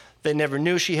mom. They never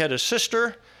knew she had a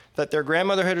sister, that their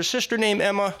grandmother had a sister named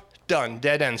Emma. Done,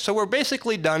 dead end. So we're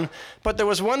basically done, but there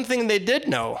was one thing they did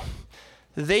know.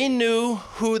 They knew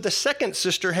who the second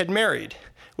sister had married,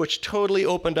 which totally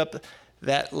opened up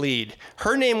that lead.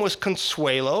 Her name was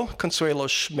Consuelo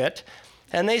Schmidt,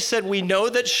 and they said, we know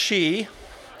that she,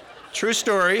 true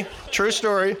story,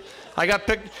 I got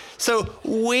picked. So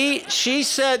she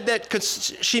said that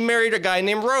she married a guy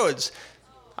named Rhodes.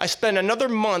 I spent another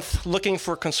month looking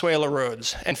for Consuelo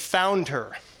Rhodes and found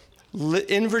her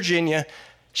in Virginia.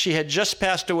 She had just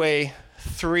passed away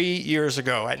 3 years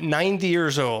ago at 90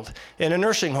 years old in a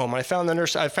nursing home. I found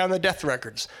the death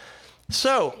records.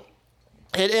 So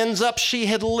it ends up she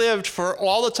had lived for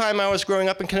all the time I was growing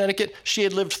up in Connecticut. She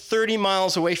had lived 30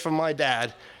 miles away from my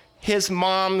dad, his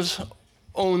mom's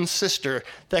own sister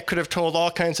that could have told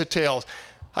all kinds of tales.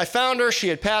 I found her, she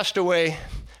had passed away,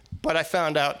 but I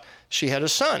found out she had a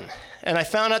son. And I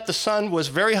found out the son was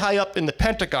very high up in the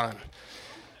Pentagon.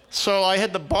 So I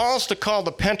had the balls to call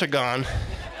the Pentagon,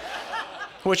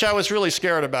 which I was really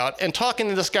scared about, and talking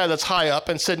to this guy that's high up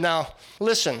and said, now,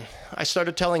 listen, I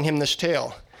started telling him this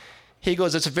tale. He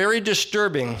goes, it's very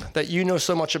disturbing that you know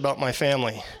so much about my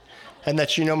family and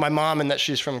that you know my mom and that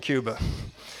she's from Cuba.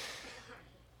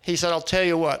 He said, I'll tell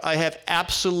you what, I have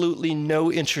absolutely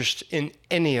no interest in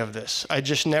any of this. I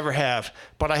just never have.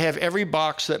 But I have every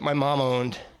box that my mom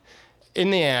owned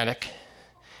in the attic,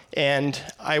 and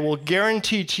I will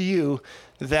guarantee to you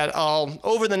that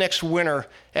over the next winter,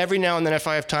 every now and then if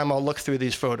I have time, I'll look through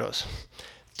these photos.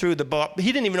 He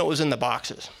didn't even know it was in the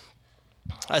boxes.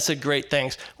 I said, great,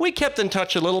 thanks. We kept in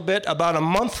touch a little bit. About a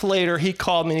month later, he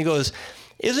called me and he goes,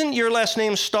 isn't your last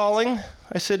name Stalling?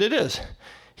 I said, it is.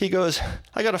 He goes,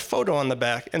 I got a photo on the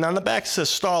back, and on the back it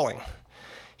says Stalling.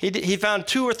 He found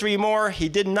 2 or 3 more. He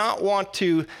did not want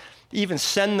to even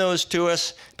send those to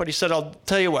us, but he said, I'll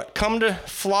tell you what,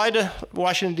 fly to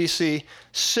Washington, D.C.,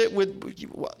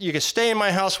 you can stay in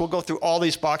my house, we'll go through all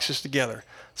these boxes together.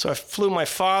 So I flew my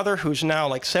father, who's now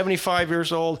like 75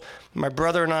 years old, my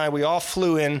brother and I, we all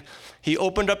flew in. He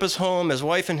opened up his home, his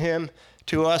wife and him,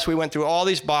 to us. We went through all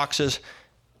these boxes,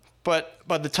 but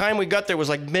by the time we got there, it was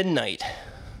like midnight.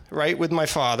 Right, with my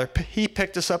father. He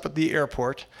picked us up at the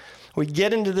airport. We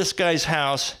get into this guy's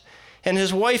house, and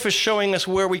his wife is showing us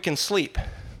where we can sleep.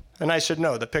 And I said,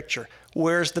 no, the picture.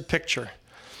 Where's the picture?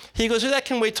 He goes, that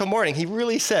can wait till morning. He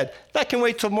really said, that can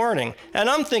wait till morning. And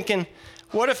I'm thinking,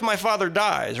 what if my father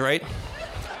dies, right?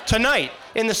 Tonight,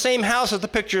 in the same house as the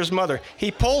picture of his mother.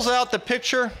 He pulls out the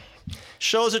picture,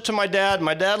 shows it to my dad.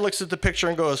 My dad looks at the picture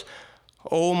and goes,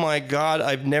 oh my God,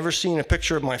 I've never seen a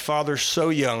picture of my father so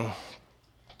young.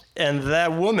 And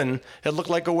that woman, it looked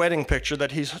like a wedding picture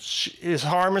that his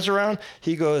arm is around.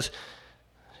 He goes,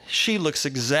 she looks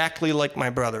exactly like my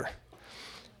brother.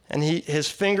 And his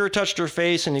finger touched her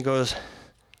face and he goes,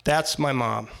 that's my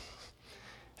mom.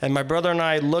 And my brother and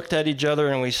I looked at each other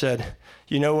and we said,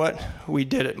 you know what? We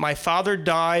did it. My father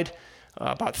died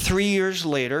about 3 years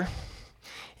later.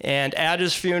 And at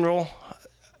his funeral,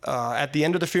 At the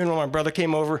end of the funeral, my brother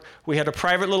came over. We had a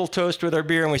private little toast with our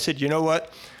beer, and we said, you know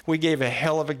what? We gave a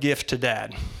hell of a gift to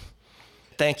Dad.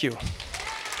 Thank you.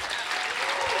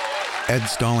 Ed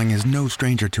Stalling is no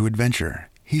stranger to adventure.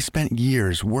 He spent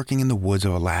years working in the woods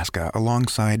of Alaska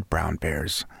alongside brown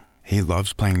bears. He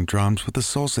loves playing drums with the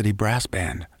Soul City Brass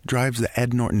Band, drives the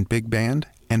Ed Norton Big Band,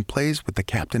 and plays with the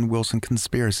Captain Wilson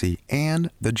Conspiracy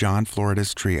and the John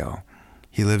Floridis Trio.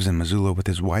 He lives in Missoula with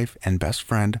his wife and best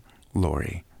friend,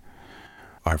 Lori.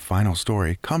 Our final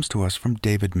story comes to us from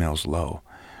David Mills Lowe.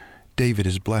 David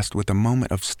is blessed with a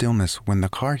moment of stillness when the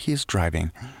car he is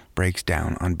driving breaks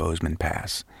down on Bozeman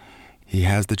Pass. He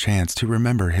has the chance to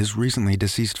remember his recently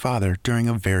deceased father during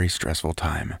a very stressful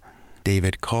time.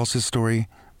 David calls his story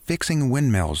Fixing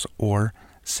Windmills, or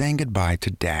Saying Goodbye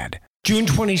to Dad. June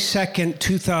 22nd,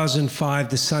 2005,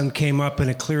 the sun came up in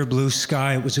a clear blue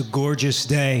sky. It was a gorgeous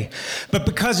day. But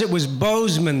because it was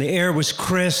Bozeman, the air was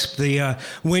crisp. The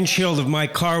windshield of my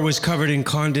car was covered in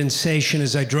condensation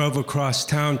as I drove across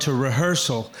town to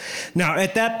rehearsal. Now,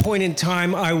 at that point in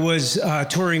time, I was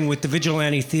touring with the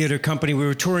Vigilante Theater Company. We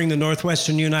were touring the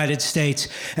Northwestern United States.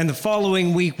 And the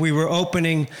following week, we were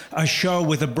opening a show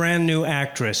with a brand new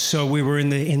actress. So we were in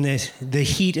the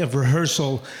heat of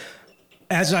rehearsal.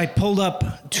 As I pulled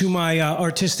up to my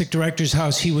artistic director's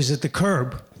house, he was at the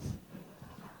curb.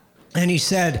 And he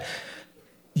said,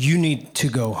 "You need to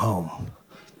go home."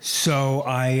 So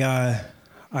I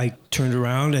turned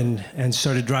around and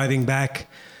started driving back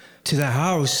to the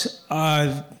house.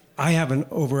 I have an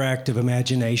overactive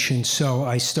imagination, so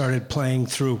I started playing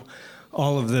through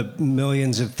all of the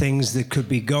millions of things that could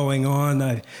be going on.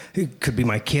 It could be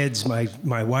my kids, my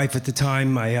wife at the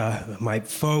time, my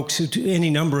folks, any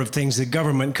number of things. The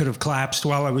government could have collapsed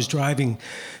while I was driving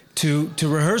to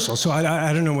rehearsal. So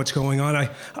I don't know what's going on.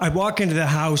 I walk into the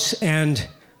house and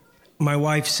my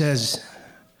wife says,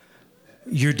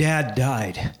 "Your dad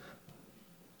died."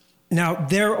 Now,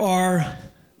 there are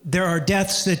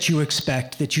deaths that you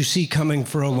expect, that you see coming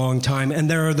for a long time,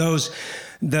 and there are those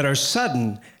that are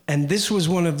sudden. And this was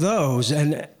one of those,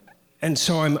 and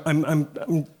so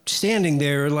I'm standing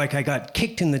there like I got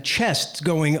kicked in the chest,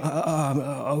 going,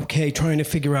 okay, trying to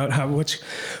figure out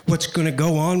what's going to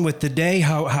go on with the day,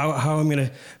 how I'm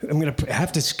gonna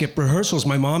have to skip rehearsals.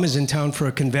 My mom is in town for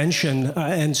a convention,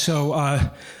 and so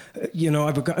I've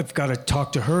got to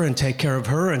talk to her and take care of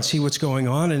her and see what's going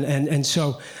on, and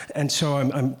so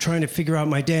I'm trying to figure out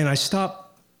my day, and I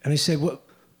stop and I said,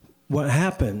 what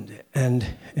happened? And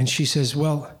she says,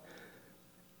 "Well,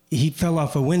 he fell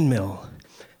off a windmill."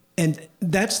 And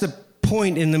that's the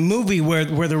point in the movie where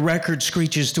the record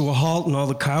screeches to a halt and all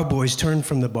the cowboys turn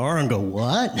from the bar and go,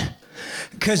 "What?"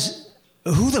 Because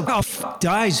who the f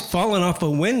dies falling off a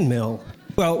windmill?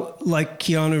 Well, like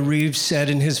Keanu Reeves said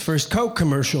in his first Coke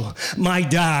commercial, "My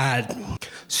dad."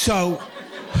 So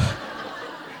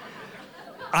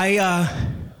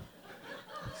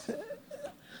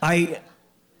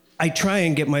I try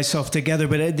and get myself together,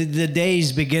 but the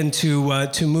days begin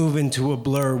to move into a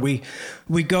blur.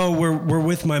 We're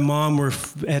with my mom. We're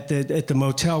at the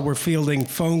motel. We're fielding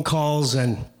phone calls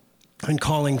and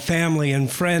calling family and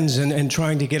friends and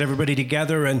trying to get everybody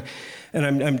together. And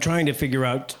I'm trying to figure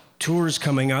out tours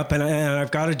coming up, and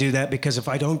I've got to do that, because if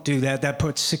I don't do that, that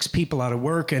puts 6 people out of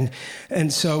work, and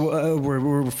so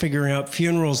we're figuring out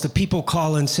funerals. The people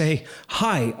call and say,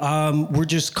 "Hi, we're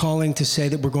just calling to say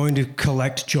that we're going to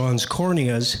collect John's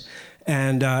corneas,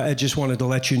 and I just wanted to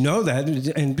let you know that,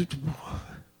 and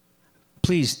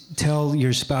please tell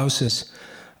your spouses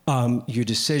your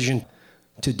decision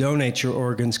to donate your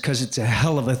organs, because it's a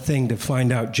hell of a thing to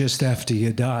find out just after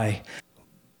you die."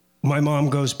 My mom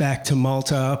goes back to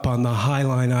Malta up on the High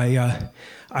Line.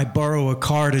 I borrow a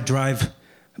car to drive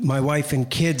my wife and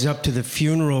kids up to the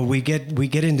funeral. We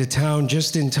get into town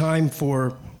just in time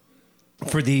for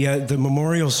the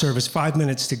memorial service, 5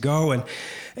 minutes to go,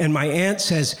 and my aunt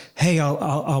says, "Hey,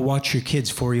 I'll watch your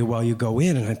kids for you while you go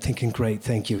in." And I'm thinking, great,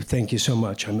 thank you so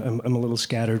much. I'm a little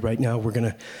scattered right now.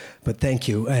 But thank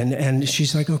you. And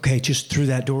she's like, "Okay, just through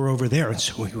that door over there." And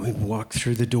so we walk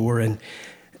through the door, and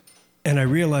I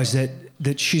realized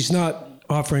that she's not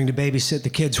offering to babysit the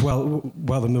kids while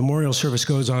the memorial service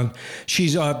goes on.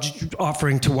 She's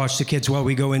offering to watch the kids while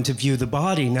we go in to view the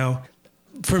body. Now,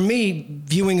 for me,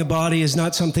 viewing a body is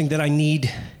not something that I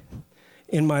need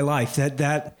in my life.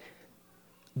 That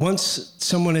once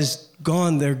someone is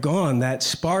gone, they're gone. That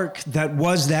spark that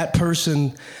was that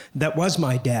person, that was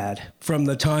my dad from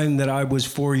the time that I was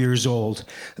 4 years old.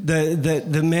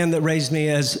 The man that raised me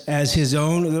as his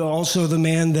own, also the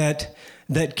man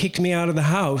that kicked me out of the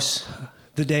house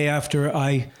the day after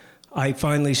I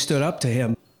finally stood up to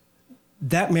him.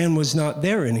 that man was not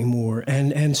there anymore.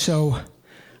 And so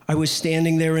I was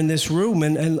standing there in this room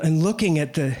and looking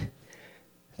at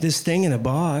this thing in a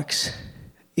box.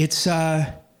 It's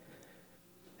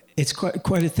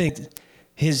quite a thing.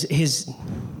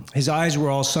 His eyes were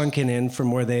all sunken in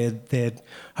from where they had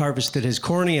harvested his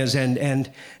corneas,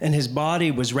 and his body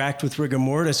was racked with rigor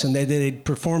mortis, and they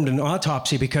performed an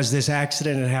autopsy because this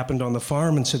accident had happened on the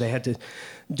farm, and so they had to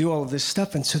do all of this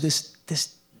stuff. And so this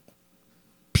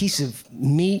piece of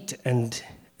meat and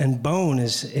bone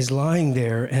is lying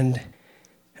there, and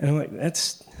I'm like,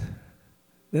 that's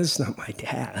not my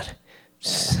dad.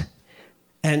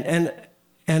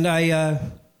 And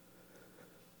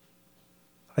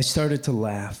I started to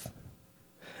laugh.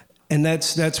 And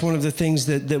that's one of the things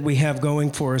that we have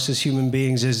going for us as human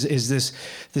beings is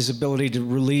this ability to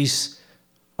release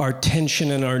our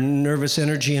tension and our nervous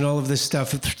energy and all of this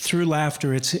stuff through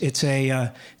laughter. It's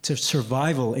a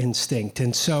survival instinct.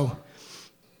 And so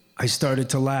I started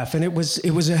to laugh, and it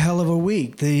was a hell of a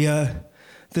week.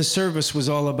 The service was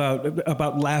all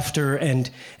about laughter and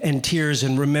tears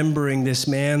and remembering this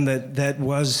man that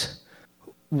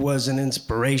was an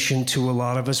inspiration to a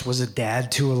lot of us, was a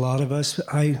dad to a lot of us.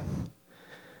 I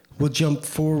will jump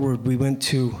forward.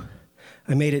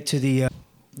 I made it to the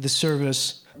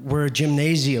service where a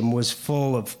gymnasium was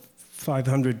full of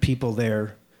 500 people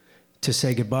there to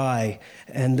say goodbye.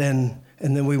 And then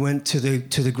we went to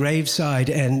the graveside,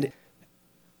 and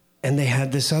they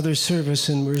had this other service,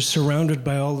 and we're surrounded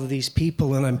by all of these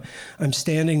people, and I'm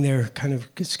standing there kind of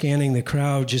scanning the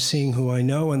crowd, just seeing who I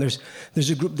know, and there's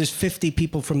a group, there's 50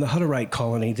 people from the Hutterite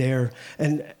colony there,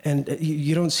 and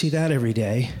you don't see that every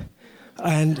day.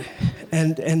 And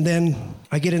then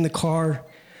I get in the car,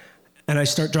 and I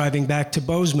start driving back to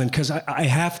Bozeman, because I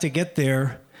have to get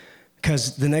there,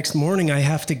 because the next morning I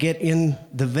have to get in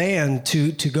the van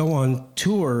to go on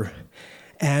tour.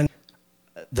 And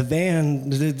the van,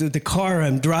 the car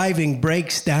I'm driving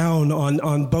breaks down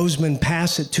on Bozeman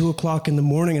Pass at 2:00 in the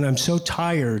morning, and I'm so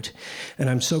tired and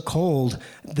I'm so cold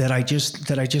that I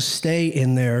just stay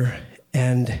in there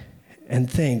and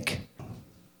think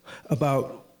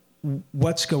about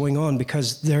what's going on,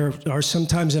 because there are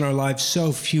sometimes in our lives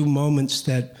so few moments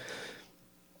that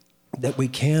we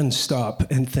can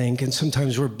stop and think, and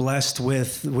sometimes we're blessed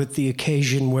with the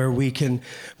occasion where we can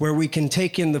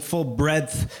take in the full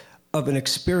breadth of an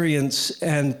experience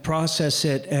and process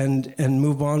it and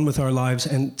move on with our lives.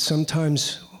 And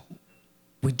sometimes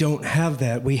we don't have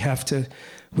that. We have to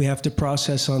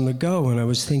process on the go. And I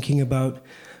was thinking about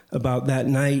that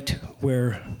night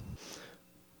where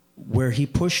he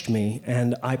pushed me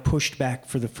and I pushed back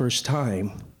for the first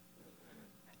time,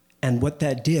 and what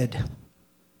that did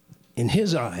in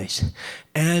his eyes,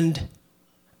 and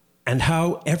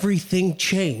how everything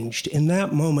changed in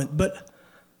that moment. But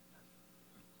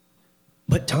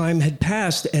time had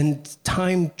passed, and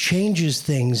time changes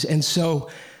things. And so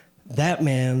that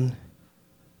man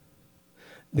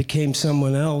became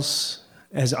someone else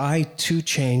as I too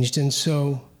changed. And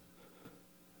so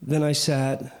then I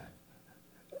sat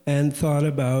and thought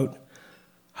about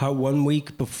how 1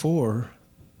 week before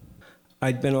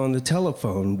I'd been on the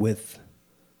telephone with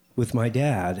my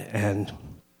dad, and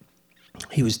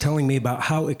he was telling me about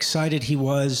how excited he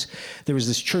was. There was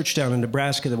this church down in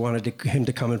Nebraska that wanted him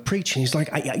to come and preach. And he's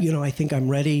like, I think I'm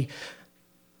ready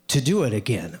to do it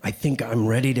again. I think I'm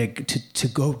ready to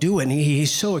go do it. And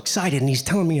he's so excited. And he's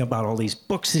telling me about all these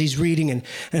books that he's reading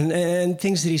and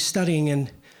things that he's studying.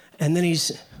 And then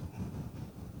he's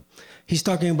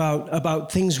talking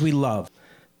about things we love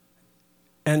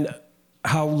and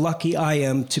how lucky I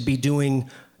am to be doing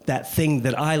that thing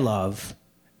that I love.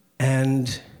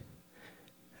 And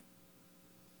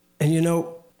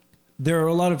there are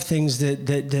a lot of things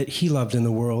that he loved in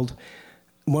the world.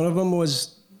 One of them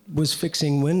was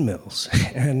fixing windmills,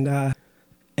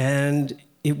 and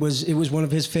it was one of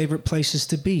his favorite places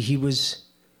to be. He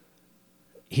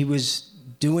was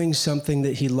doing something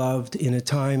that he loved in a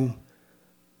time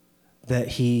that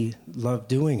he loved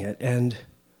doing it. And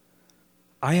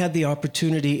I had the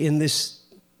opportunity in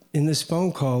this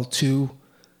phone call to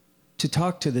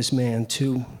talk to this man,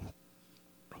 to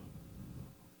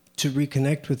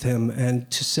reconnect with him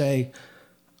and to say,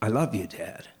 I love you,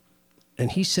 Dad.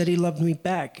 And he said he loved me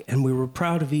back, and we were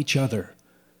proud of each other.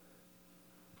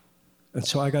 And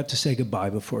so I got to say goodbye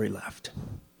before he left.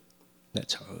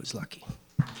 That's how I was lucky.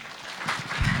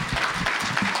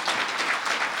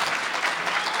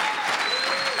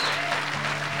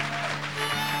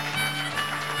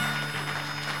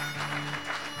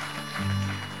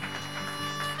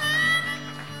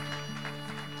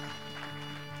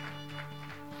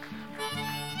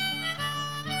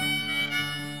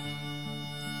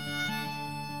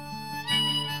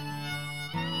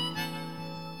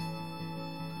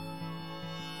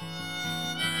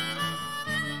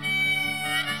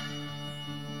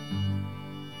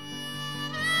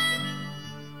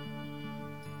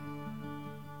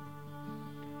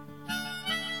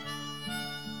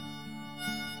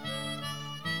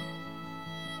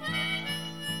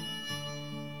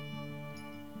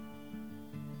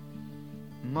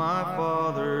 My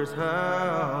Father's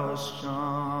house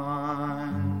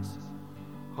shines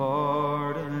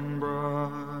hard and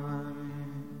bright.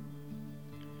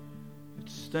 It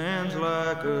stands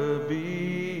like a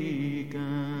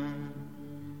beacon,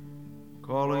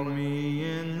 calling me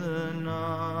in the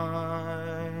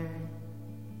night,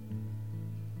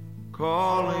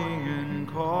 calling and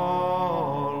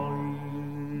calling,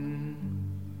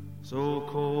 so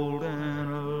cold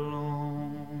and alone,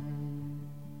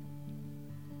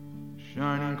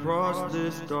 shining across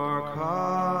this dark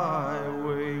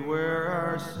highway where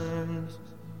our sins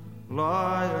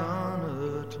lie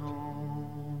unatoned.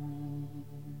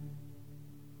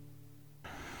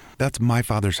 That's My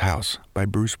Father's House by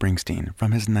Bruce Springsteen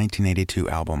from his 1982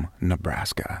 album,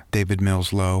 Nebraska. David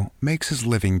Mills Lowe makes his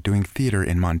living doing theater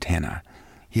in Montana.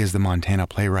 He is the Montana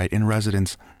Playwright in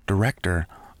Residence, director,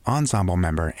 ensemble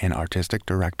member, and artistic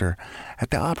director at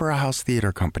the Opera House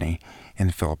Theater Company in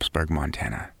Phillipsburg,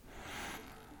 Montana.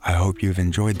 I hope you've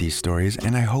enjoyed these stories,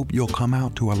 and I hope you'll come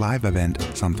out to a live event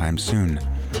sometime soon.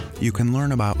 You can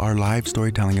learn about our live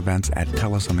storytelling events at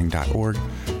tellussomething.org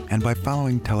and by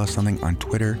following Tell Us Something on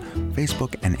Twitter,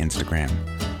 Facebook, and Instagram.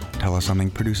 Tell Us Something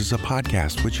produces a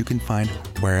podcast, which you can find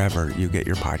wherever you get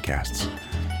your podcasts.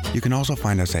 You can also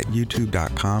find us at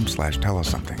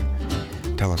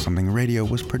youtube.com/tellussomething. Tell Us Something Radio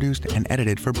was produced and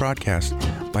edited for broadcast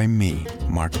by me,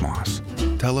 Mark Moss.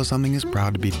 Tell Us Something is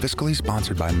proud to be fiscally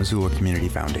sponsored by Missoula Community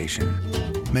Foundation.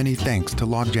 Many thanks to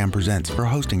Logjam Presents for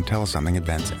hosting Tell Us Something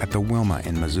events at the Wilma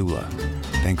in Missoula.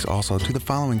 Thanks also to the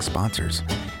following sponsors: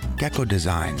 Gecko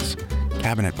Designs,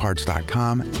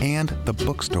 CabinetParts.com, and the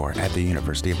bookstore at the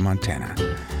University of Montana.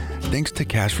 Thanks to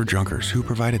Cash for Junkers, who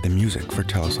provided the music for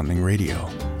Tell Us Something Radio.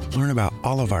 Learn about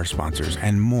all of our sponsors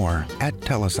and more at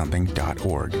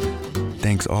tellussomething.org.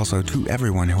 Thanks also to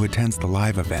everyone who attends the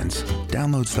live events,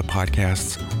 downloads the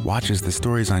podcasts, watches the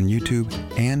stories on YouTube,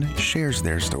 and shares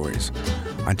their stories.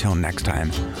 Until next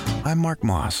time, I'm Mark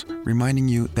Moss, reminding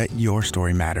you that your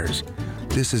story matters.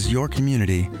 This is your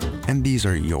community, and these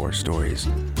are your stories.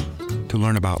 To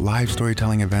learn about live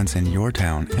storytelling events in your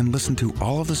town and listen to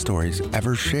all of the stories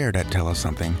ever shared at Tell Us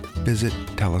Something, visit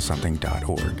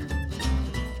tellussomething.org.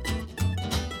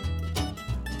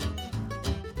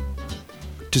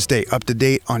 To stay up to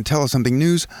date on Tell Us Something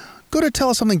news, go to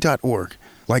tellussomething.org.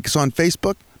 Like us on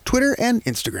Facebook, Twitter, and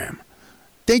Instagram.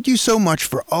 Thank you so much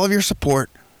for all of your support.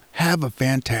 Have a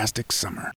fantastic summer.